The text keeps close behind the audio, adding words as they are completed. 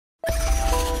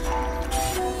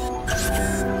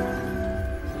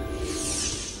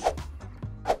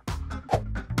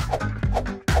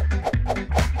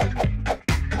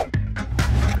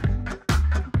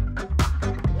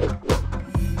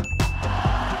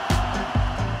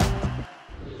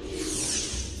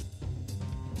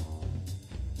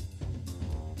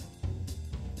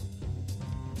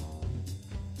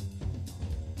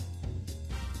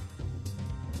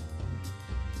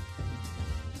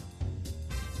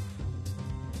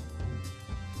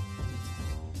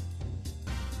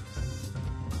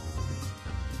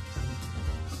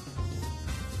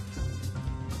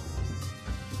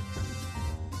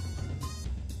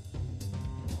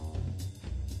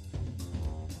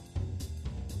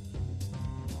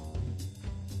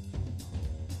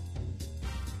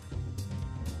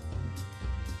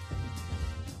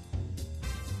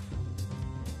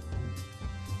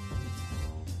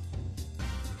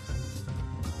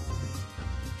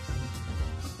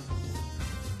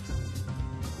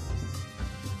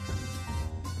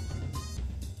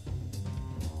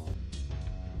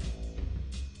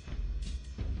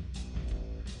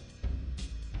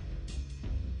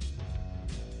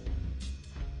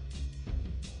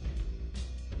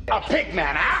A pig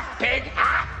man, huh? Pig,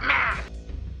 man.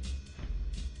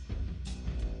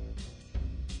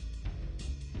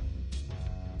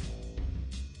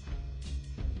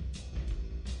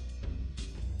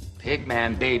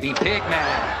 Pigman, baby,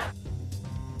 Pigman!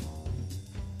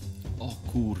 O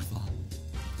kurwa.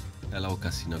 Hello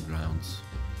Casino Grounds.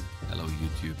 Hello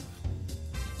YouTube.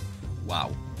 Wow.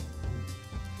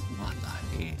 What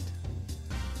a hit.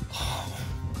 Oh.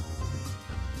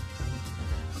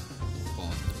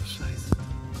 Oh, scheiße.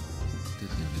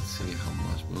 Didn't even say how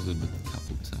much was it, but a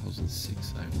couple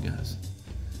 1,006, I guess.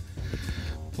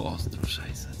 Pozdro,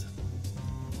 scheiße.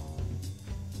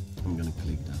 I'm gonna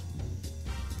click that one.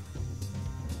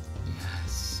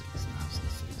 Yes,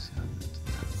 6,600.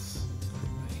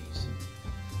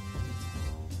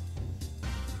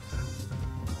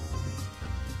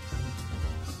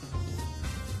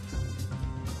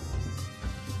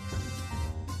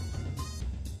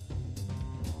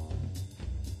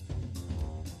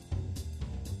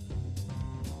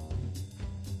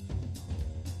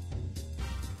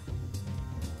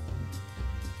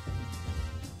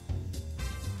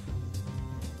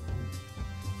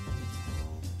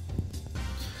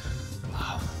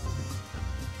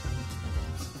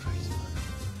 That's crazy.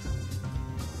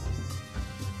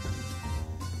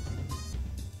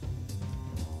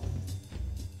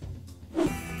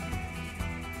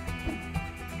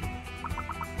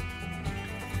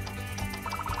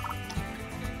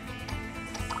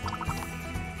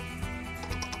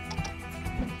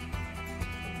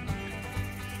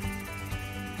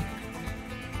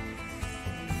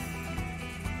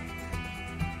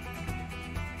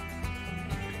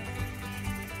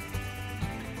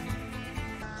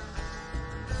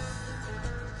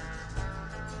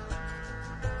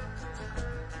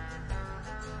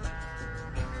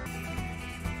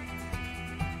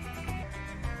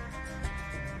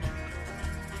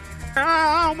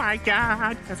 Oh my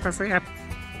god, that's what's happening.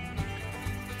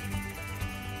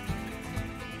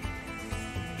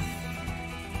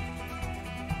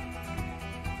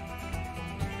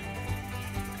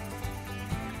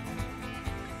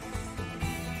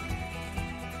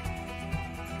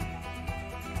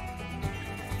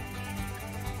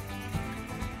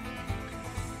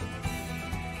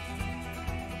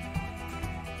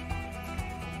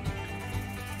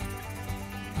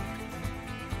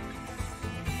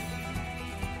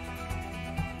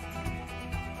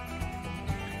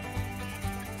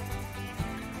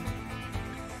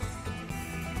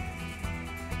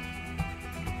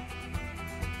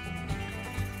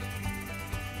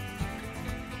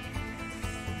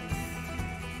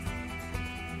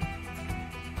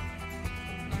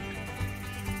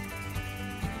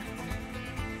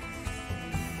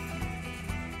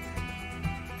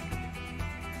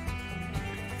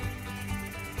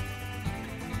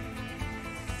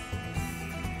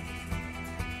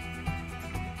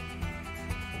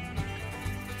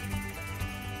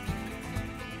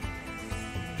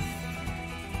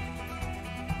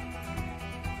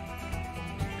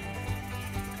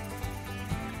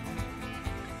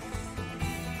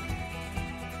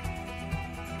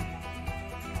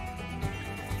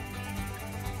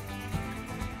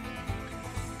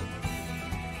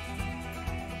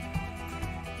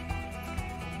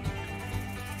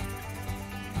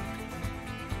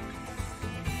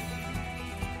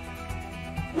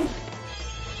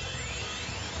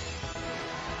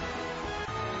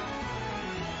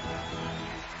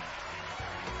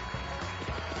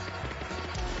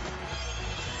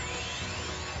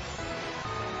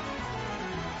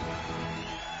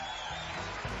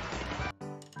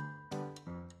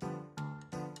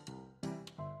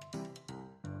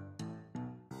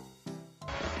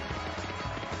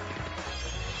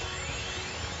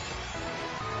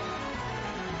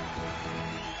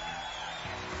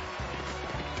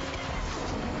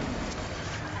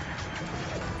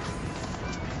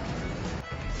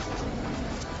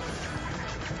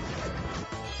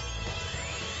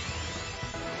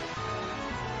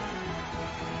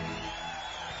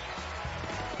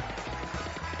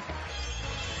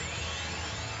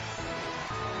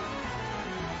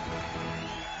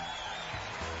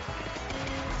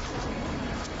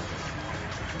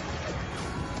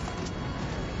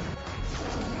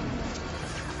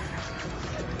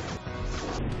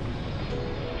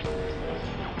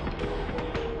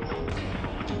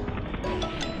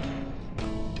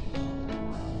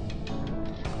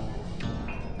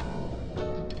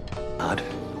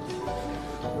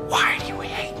 Why do you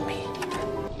hate me?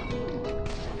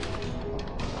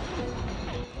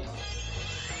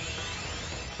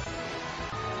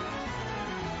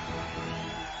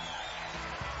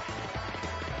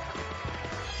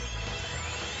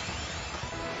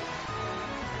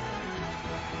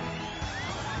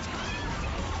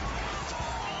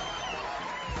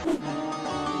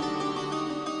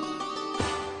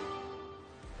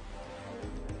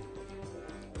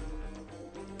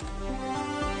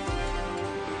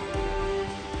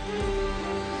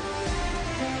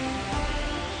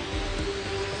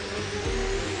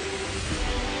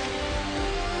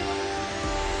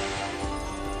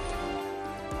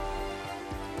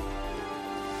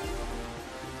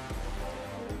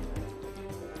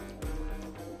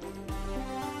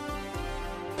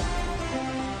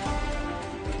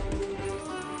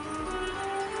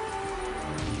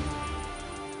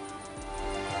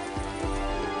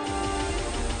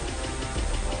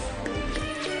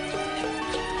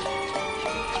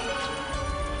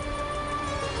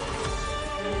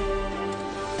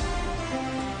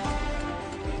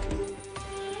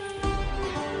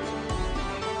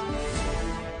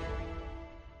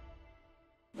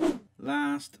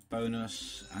 Last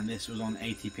bonus, and this was on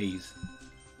ATPs.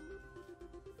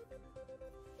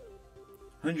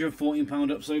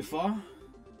 £114 up so far.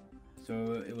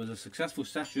 So it was a successful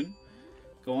session.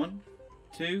 Go on.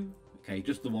 2. Okay,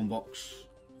 just the 1 box.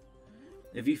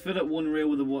 If you fill up 1 reel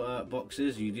with the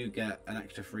boxes, you do get an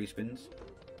extra 3 spins.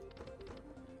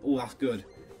 Oh, that's good.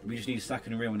 We just need a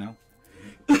second reel now.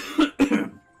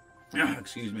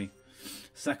 Excuse me.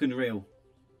 Second reel.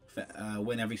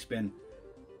 Win every spin.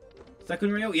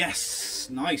 Second reel. Yes!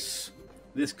 Nice.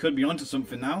 This could be onto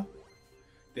something now.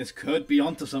 This could be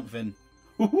onto something.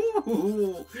 I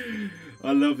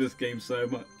love this game so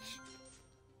much.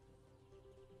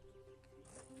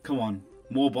 Come on.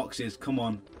 More boxes. Come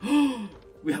on.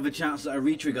 We have a chance at a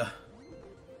retrigger.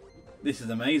 This is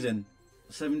amazing.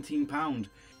 £17.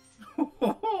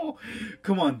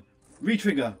 Come on.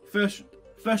 Retrigger. First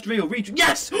reel. Retrigger.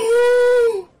 Yes!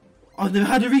 I've never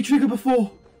had a retrigger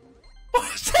before.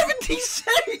 76!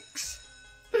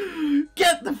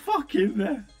 Get the fuck in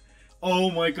there.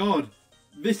 Oh my god.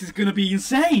 This is going to be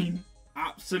insane.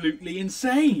 Absolutely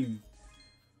insane.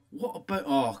 What about...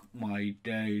 Oh my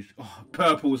days. Oh,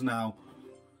 purples now.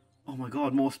 Oh my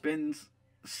god, more spins.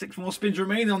 6 more spins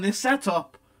remaining on this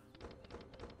setup.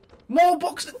 More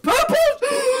boxes. Purples!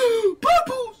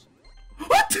 Purples!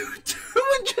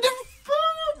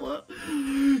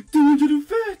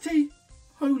 230.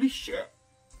 Holy shit.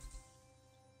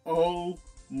 Oh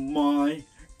my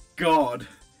god.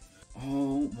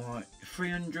 Oh my.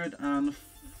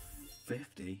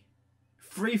 350.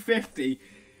 350.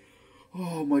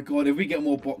 Oh my god, if we get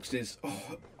more boxes.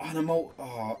 Oh, animal.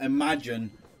 Oh,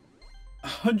 imagine.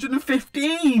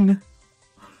 115.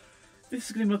 This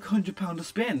is going to be like £100 a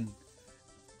spin.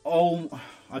 Oh,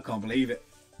 I can't believe it.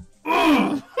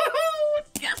 Oh,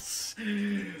 yes.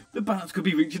 The balance could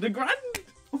be reaching £1,000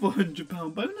 of a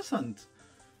 £100 bonus hunt.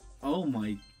 Oh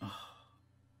my. Oh.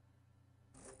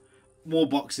 More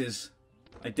boxes.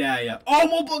 I dare ya. Oh,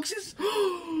 more boxes.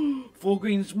 4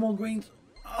 greens, more greens.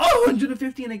 Oh,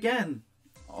 115 again.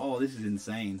 Oh, this is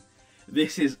insane.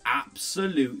 This is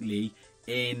absolutely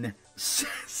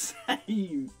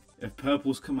insane. If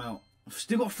purples come out, I've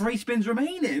still got 3 spins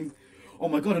remaining. Oh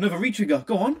my god, another retrigger.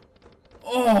 Go on.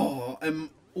 Oh,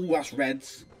 that's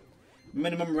reds.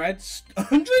 Minimum reds.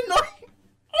 109.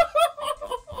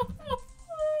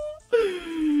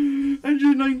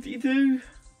 192.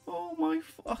 Oh my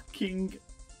fucking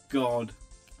god.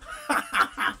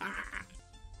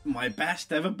 My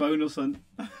best ever bonus hunt.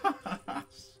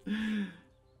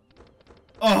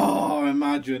 Oh,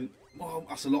 imagine. Oh,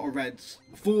 that's a lot of reds.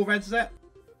 4 reds there.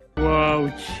 Wow,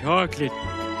 chocolate.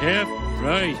 Half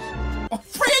price. Oh,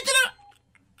 300!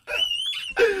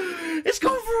 It's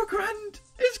gone for £1,000.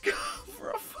 It's gone for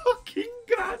a fucking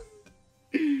grand.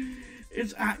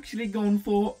 It's actually gone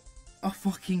for a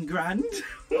fucking grand.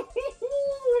 The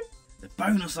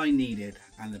bonus I needed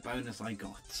and the bonus I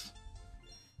got.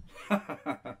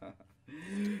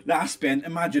 Last spin,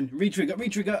 imagine, retrigger,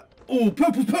 retrigger. Oh,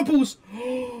 purples, purples.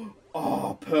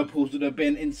 Oh, purples would have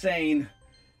been insane.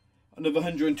 Another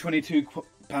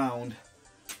 £122.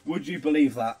 Would you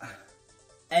believe that?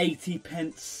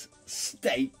 80p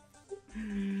steak.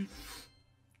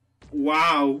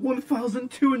 Wow,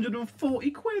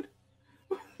 1,240 quid.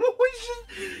 Look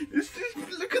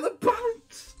at the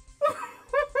bounce.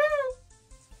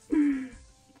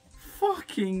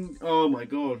 Fucking, oh my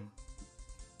god.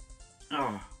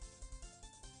 Oh.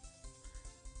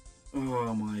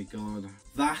 Oh my god.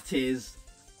 That is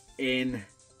in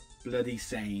bloody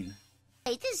sane.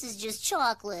 Hey, this is just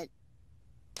chocolate.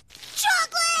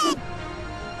 Chocolate!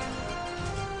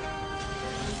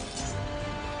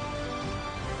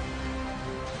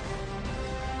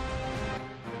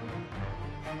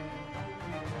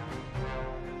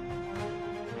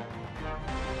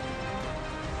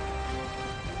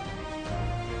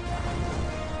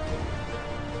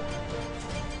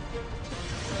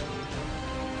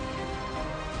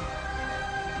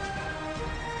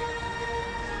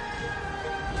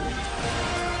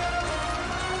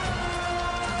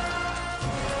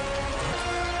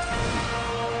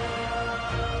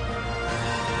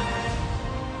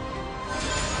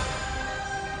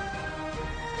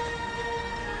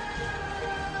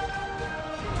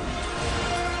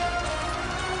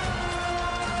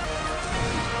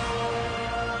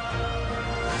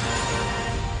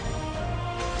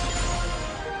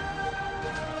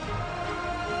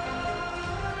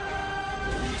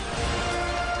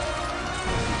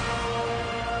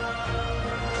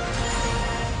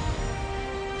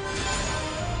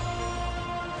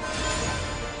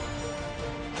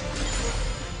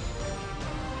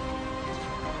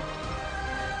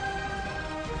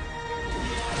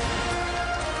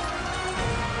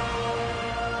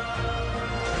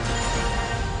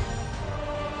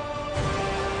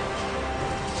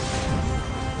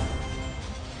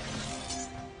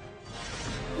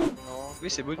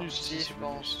 c'est bonus. Si, je c'est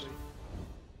pense.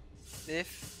 bonus.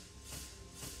 F.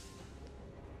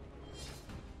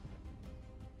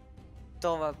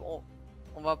 Attends,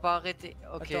 on va pas arrêter.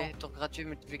 Ok, Attends. tour gratuit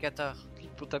multiplicateur.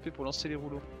 Clique pour taper pour lancer les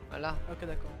rouleaux. Voilà. Ok,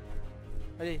 d'accord.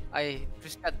 Allez. Allez,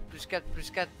 plus 4, plus 4,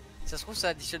 plus 4. Ça se trouve, ça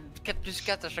additionne 4 plus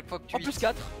 4 à chaque fois que tu En plus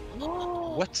 4.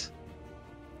 What?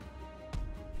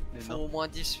 Mais Faut non. au moins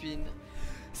 10 spins.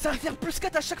 Ça va faire plus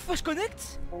 4 à chaque fois que je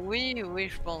connecte. Oui, oui,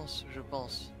 je pense.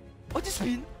 Oh, 10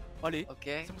 spins. Allez. Ok.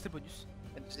 C'est bon, c'est bonus.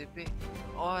 2 épées.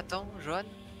 Oh, attends, Johan.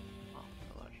 Oh,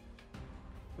 dommage.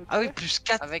 Ok. Ah oui, plus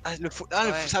 4. Avec- Ah,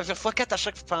 Ouais. ça va faire x4 à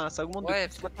chaque fin. Enfin, ça augmente Ouais,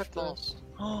 de je plus 4. pense.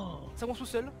 Oh, Ça monte tout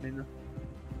seul. mais non.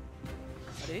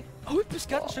 Allez. Ah oui, plus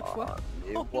 4 à chaque fois.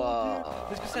 Et Oh, waouh.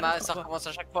 Est-ce que ça Bah, reste ça ou pas recommence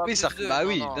à chaque fois. Oui, plus ça. deux. Bah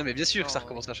oui, Non, non, mais bien sûr que ça non,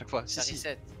 recommence à chaque fois. Si, Ça si.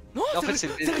 reset. Non, En ça fait, reset-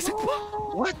 c'est- ça reset pas.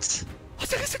 What? Oh,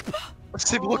 ça reset pas.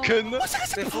 C'est broken. Oh, ça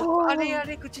reset Mais pas. faut... Allez,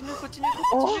 allez, continue.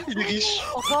 Oh, il est riche.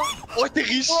 Encore. Oh, t'es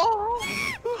riche.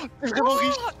 T'es vraiment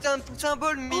riche. Oh, t'es un tout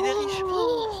symbole, mais il est riche.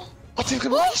 Oh, t'es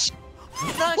vraiment riche.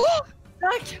 5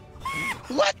 5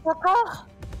 What? Encore.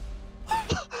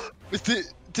 Mais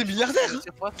t'es milliardaire. Hein.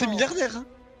 C'est pas T'es fort. milliardaire. Hein.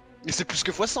 Mais c'est plus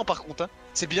que x100 par contre. Hein.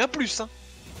 C'est bien plus. Hein.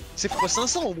 C'est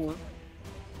x500 au moins.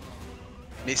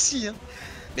 Mais si. Hein.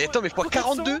 Mais attends, mais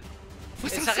x42. Faut Et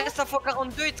ça 500. reste à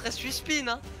x42, il te reste 8 spins.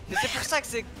 Hein. Mais c'est pour ça que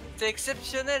c'est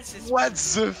exceptionnel. C'est What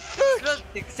the fuck?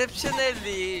 c'est exceptionnel.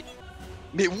 Les...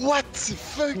 Mais what the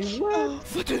fuck?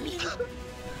 Fois 2000.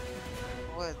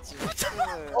 Ouais,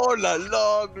 Oh là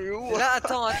là, mais Et what? là,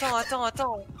 attends.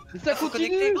 Mais ça Faut continue.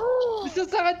 connecter. Mais ça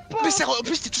s'arrête pas. Mais c'est en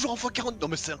plus t'es toujours en x40. Non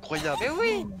mais c'est incroyable. Mais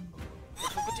oui.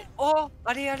 Faut continuer. Oh,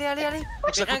 allez. Ça Mais rien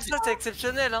que ça, continue. c'est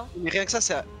exceptionnel. Hein. Mais rien que ça,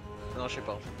 c'est. Non, je sais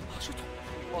pas. Je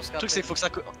pense Le truc c'est faut que ça.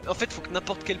 En fait, faut que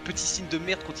n'importe quel petit signe de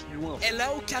merde continue loin. En fait.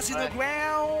 Hello, Casino Ouais.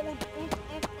 Ground.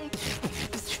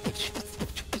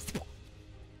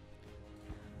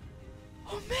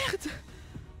 Oh merde.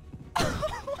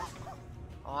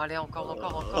 Oh, allez, encore.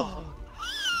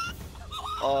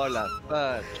 Oh la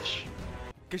vache.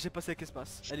 Que j'ai passé avec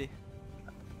espace. Allez.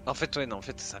 En fait, ouais, non, en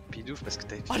fait, ça pidouf parce que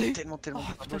t'avais fait Allez. tellement. Oh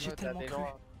putain, j'ai tellement cru.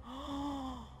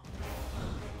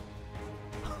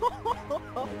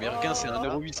 Mon meilleur gain, c'est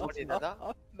 1,8€. Oh, les dadas.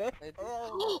 Oh, merde.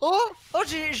 Oh,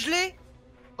 je l'ai.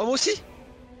 Oh, moi aussi.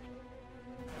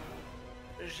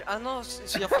 Ah non,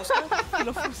 c'est un faux score. Il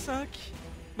en faut 5.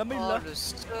 Maman, il Oh, l'a. le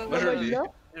seul. Moi, je l'ai. Bien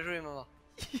joué, maman.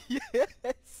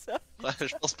 Yes. Ouais,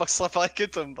 je pense pas que ce sera pareil que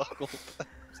Tom, par contre.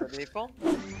 Ça dépend.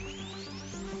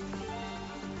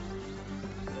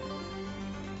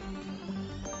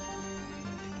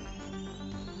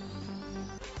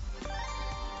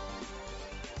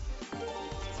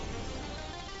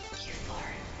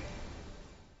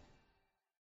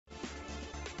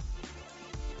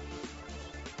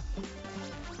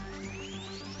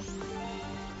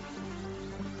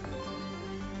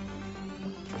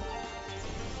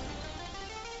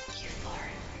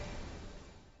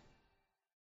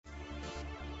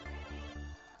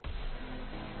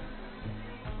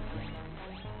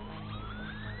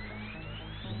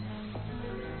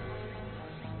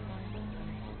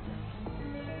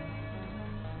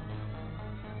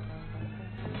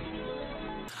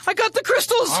 I got the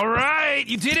crystals! All right,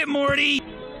 you did it, Morty!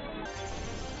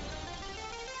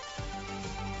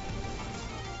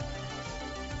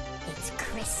 It's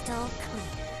crystal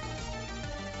clear.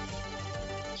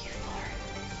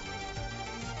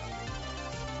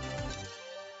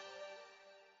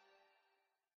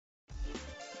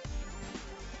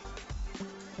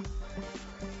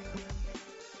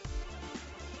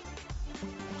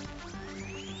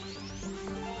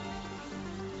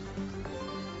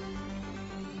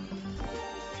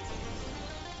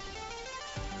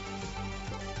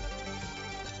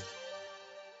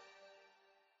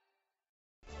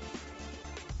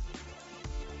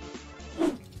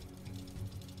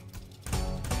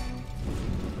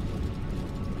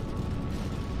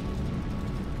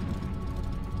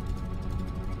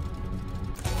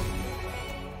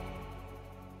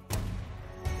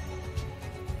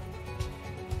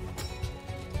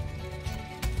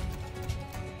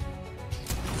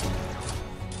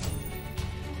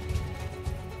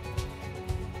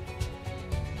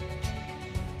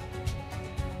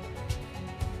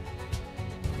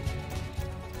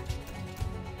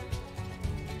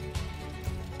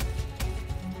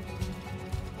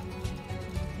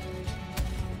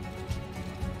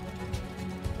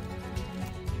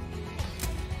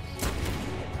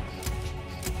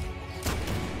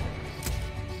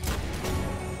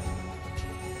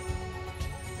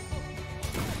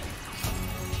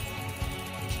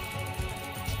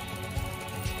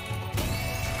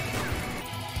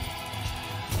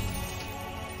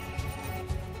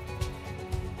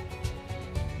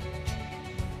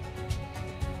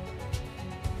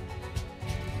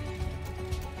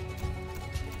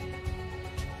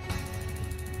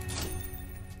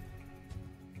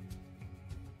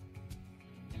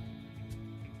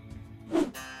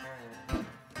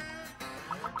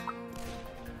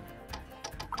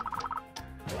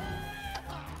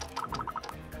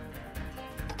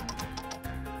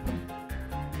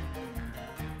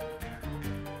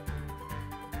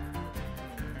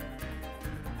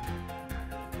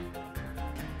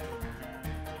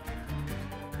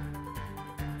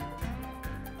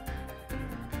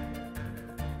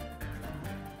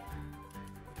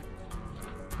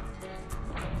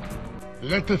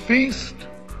 Let the feast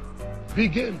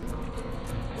begin.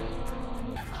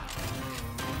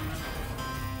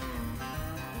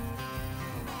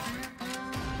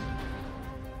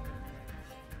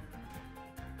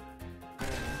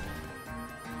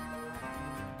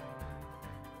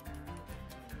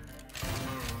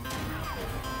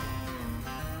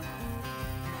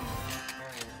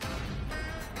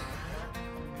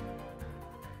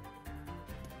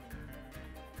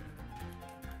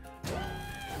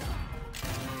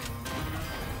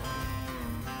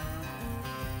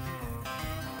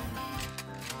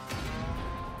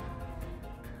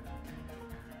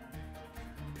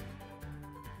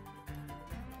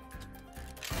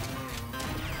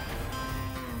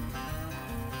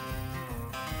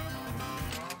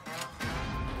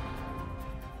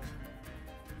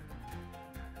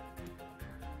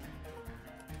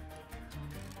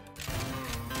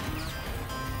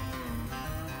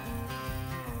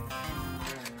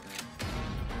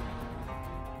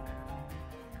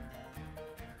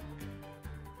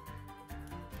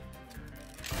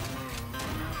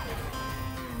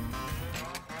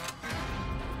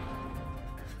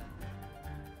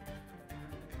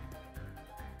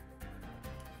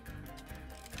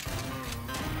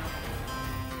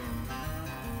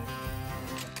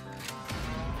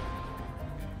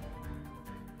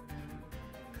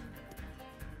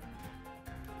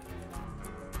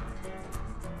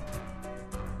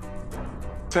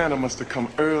 Santa must have come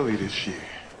early this year.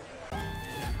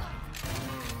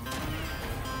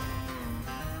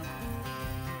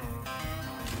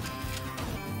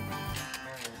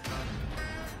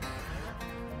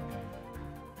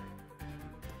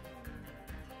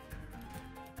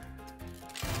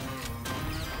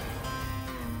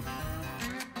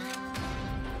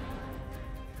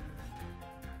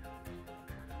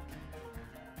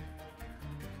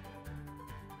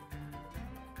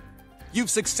 You've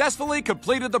successfully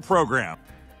completed the program.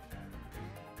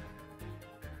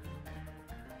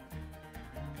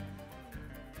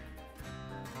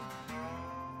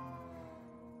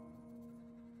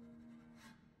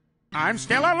 I'm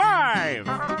still alive!